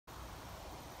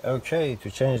Okay,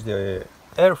 to change the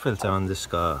air filter on this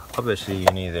car, obviously you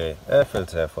need an air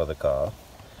filter for the car,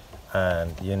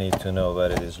 and you need to know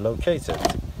where it is located.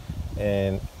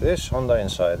 And this on the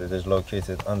inside, it is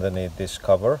located underneath this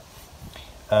cover.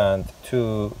 And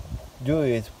to do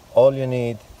it, all you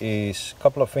need is a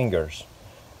couple of fingers.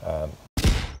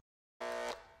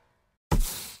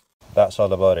 That's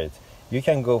all about it. You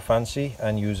can go fancy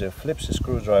and use a Phillips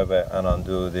screwdriver and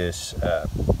undo this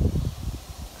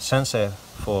sensor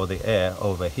for the air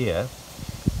over here,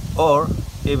 or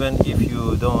even if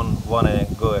you don't want to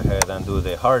go ahead and do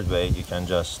the hard way, you can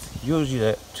just use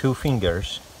your 2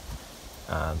 fingers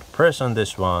and press on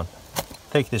this one,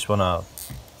 take this one out,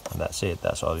 and that's it.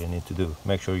 That's all you need to do.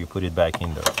 Make sure you put it back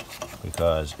in there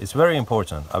because it's very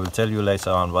important. I will tell you later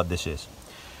on what this is.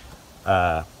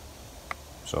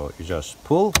 So you just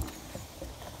pull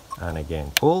and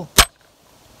again pull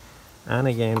and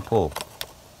again pull.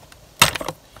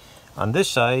 On this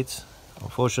side,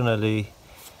 unfortunately,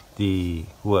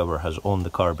 whoever has owned the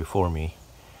car before me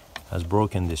has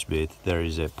broken this bit. There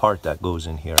is a part that goes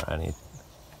in here and it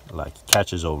like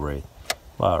catches over it.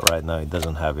 Well, right now it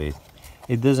doesn't have it.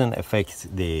 It doesn't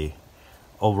affect the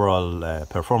overall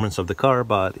performance of the car,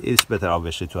 but it's better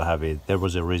obviously to have it. There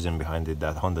was a reason behind it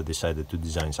that Honda decided to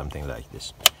design something like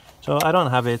this. So I don't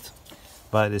have it,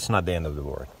 but it's not the end of the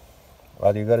world.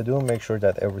 All you gotta do, make sure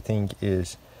that everything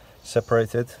is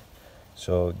separated.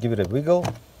 So give it a wiggle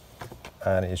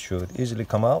and it should easily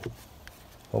come out,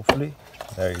 hopefully.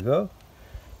 There you go.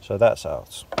 So that's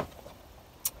out.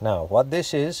 Now what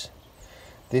this is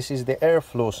the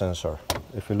airflow sensor.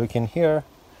 If you look in here,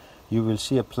 you will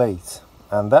see a plate,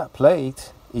 and that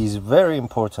plate is very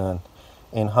important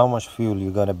in how much fuel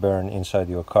you're gonna burn inside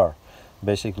your car.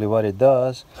 Basically what it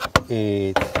does,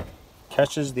 it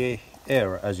catches the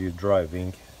air as you're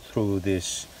driving through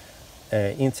this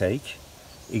intake.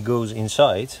 It goes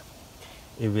inside,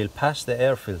 it will pass the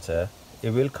air filter,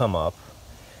 it will come up,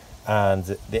 and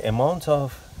the amount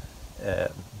of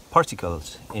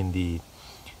particles in the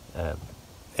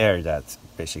air that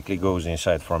basically goes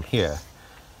inside from here,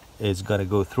 it's gonna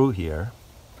go through here,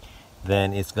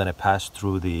 then it's gonna pass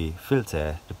through the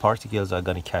filter. The particles are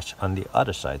gonna catch on the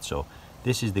other side. So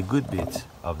this is the good bit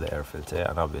of the air filter,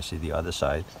 and obviously the other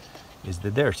side is the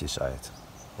dirty side.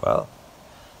 Well,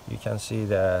 you can see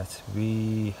that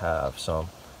we have some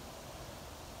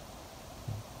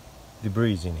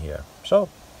debris in here, so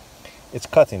it's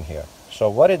cut in here. So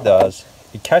what it does,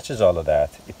 it catches all of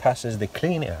that, it passes the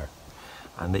clean air,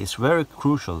 and it's very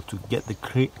crucial to get the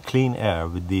clean air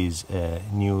with these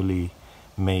newly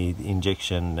made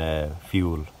injection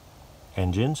fuel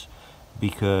engines,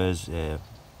 because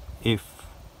if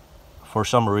for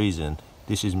some reason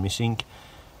this is missing,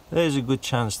 there is a good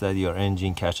chance that your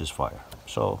engine catches fire.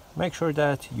 So make sure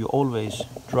that you always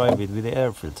drive it with the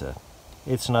air filter.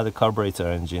 It's not a carburetor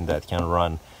engine that can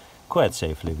run quite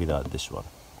safely without this one.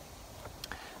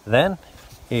 Then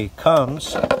it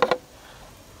comes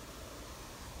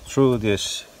through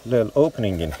this little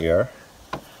opening in here,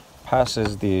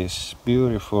 passes this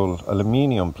beautiful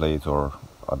aluminium plate, or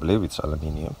I believe it's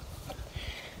aluminium,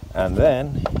 and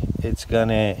then it's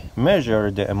gonna measure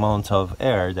the amount of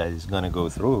air that is gonna go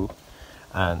through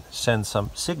and send some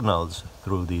signals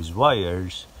through these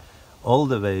wires all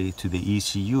the way to the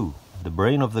ECU. The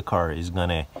brain of the car is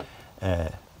gonna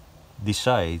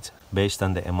decide, based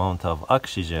on the amount of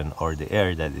oxygen or the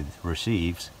air that it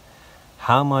receives,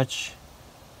 how much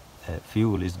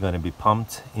fuel is going to be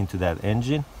pumped into that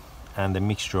engine, and the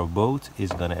mixture of both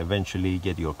is going to eventually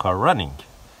get your car running.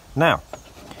 Now,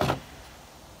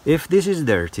 if this is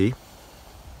dirty,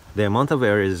 the amount of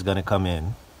air is going to come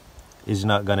in is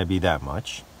not going to be that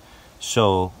much.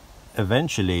 So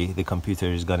eventually the computer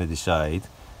is going to decide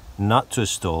not to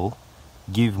stall,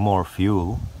 give more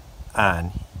fuel,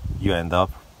 and you end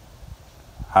up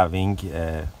having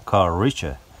a car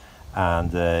richer,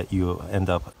 and you end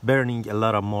up burning a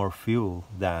lot of more fuel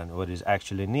than what is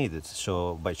actually needed.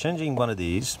 So by changing one of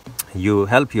these, you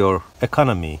help your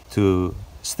economy to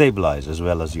stabilize as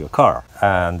well as your car.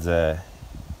 And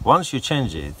once you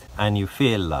change it and you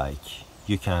feel like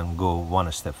you can go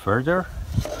one step further,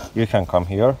 you can come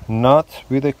here, not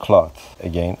with a cloth,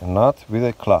 again, not with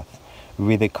a cloth,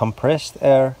 with a compressed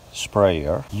air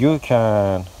sprayer. You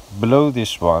can blow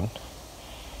this one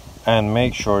and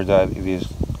make sure that it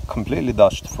is completely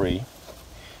dust free,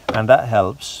 and that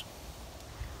helps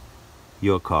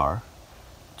your car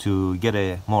to get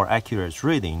a more accurate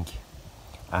reading,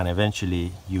 and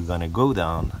eventually you're gonna go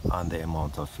down on the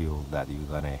amount of fuel that you're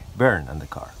gonna burn on the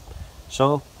car.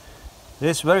 So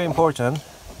it's very important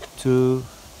to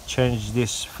change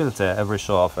this filter every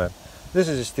so often. This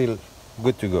is still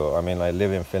good to go. I mean, I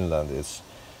live in Finland.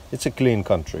 It's a clean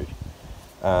country,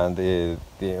 and the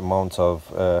amount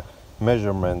of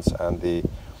measurements and the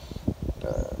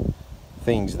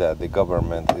things that the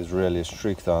government is really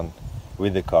strict on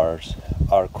with the cars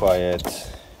are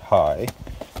quite high.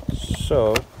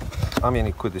 So I mean,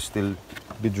 it could still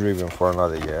be driven for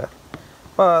another year,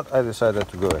 but I decided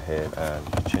to go ahead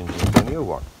and change it to a new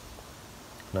one.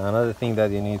 Now another thing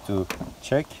that you need to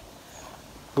check,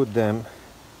 put them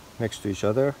next to each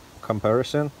other,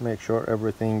 comparison, make sure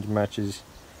everything matches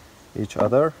each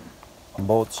other on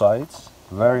both sides.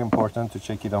 Very important to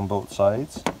check it on both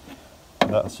sides,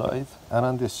 that side and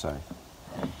on this side.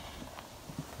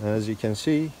 As you can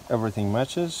see, everything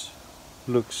matches,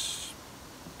 looks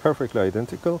perfectly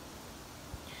identical.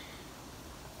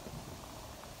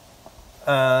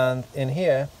 And in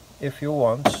here, if you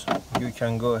want, you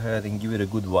can go ahead and give it a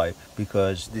good wipe,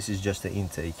 because this is just the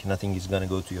intake. Nothing is gonna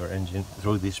go to your engine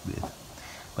through this bit.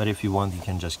 But if you want, you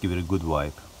can just give it a good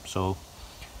wipe. So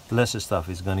less stuff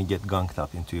is gonna get gunked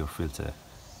up into your filter,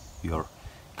 your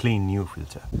clean new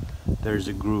filter. There is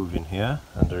a groove in here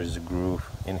and there is a groove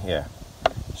in here.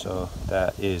 So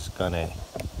that is gonna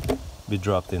be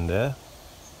dropped in there.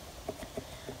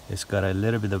 It's got a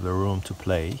little bit of a room to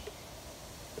play.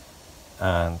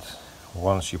 And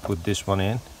once you put this one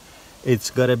in,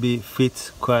 it's gotta be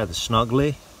fit quite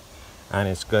snugly, and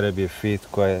it's gotta be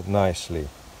fit quite nicely.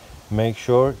 Make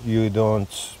sure you don't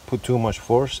put too much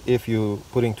force. If you're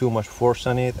putting too much force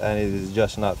on it and it is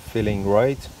just not feeling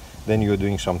right, then you're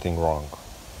doing something wrong.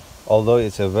 Although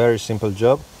it's a very simple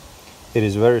job, it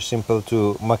is very simple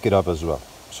to muck it up as well.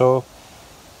 So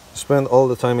spend all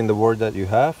the time in the world that you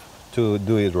have to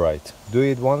do it right. Do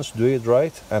it once, do it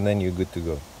right, and then you're good to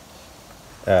go.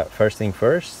 First thing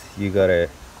first, you gotta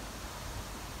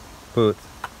put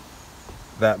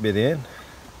that bit in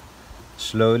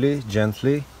slowly,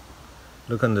 gently.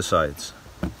 Look on the sides.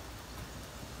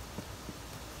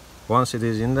 Once it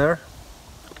is in there,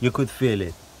 you could feel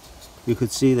it. You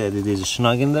could see that it is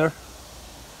snug in there.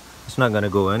 It's not gonna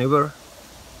go anywhere.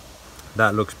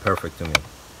 That looks perfect to me.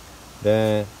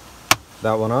 Then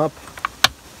that one up,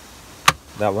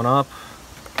 that one up,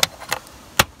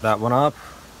 that one up,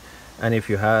 and if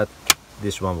you had,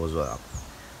 this one was up.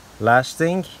 Last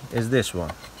thing is this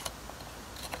one.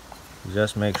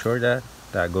 Just make sure that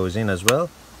that goes in as well.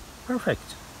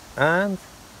 Perfect. And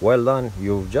well done,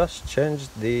 you've just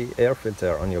changed the air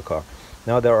filter on your car.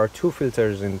 Now there are two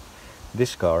filters in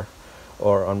this car,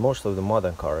 or on most of the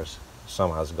modern cars.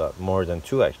 Some has got more than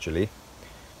two actually.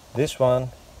 This one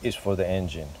is for the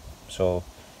engine, so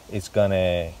it's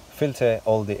gonna filter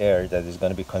all the air that is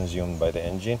going to be consumed by the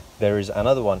engine. There is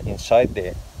another one inside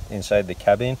the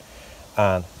cabin,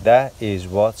 and that is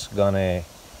what's gonna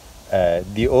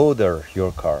deodor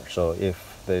your car. So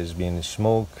if there's been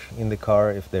smoke in the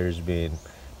car, if there's been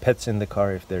pets in the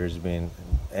car, if there's been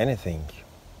anything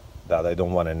that I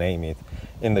don't want to name it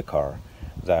in the car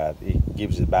that it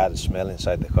gives a bad smell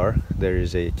inside the car, there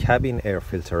is a cabin air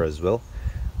filter as well,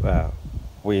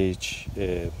 which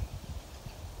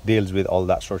deals with all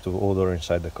that sort of odor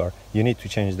inside the car. You need to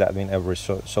change that bin every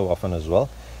so often as well,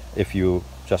 if you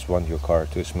just want your car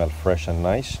to smell fresh and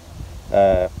nice.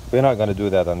 We're not going to do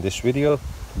that on this video,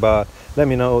 but let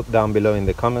me know down below in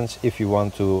the comments if you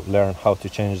want to learn how to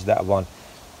change that one,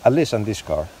 at least on this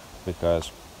car,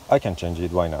 because I can change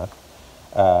it, why not?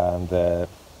 And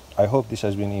I hope this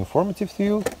has been informative to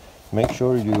you. Make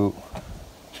sure you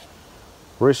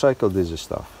recycle this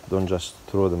stuff, don't just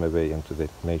throw them away into the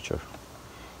nature.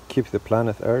 Keep the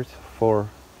planet Earth for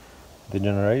the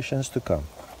generations to come.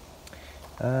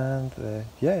 And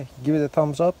yeah, give it a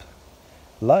thumbs up,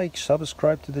 like,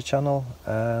 subscribe to the channel,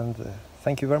 and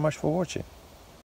thank you very much for watching.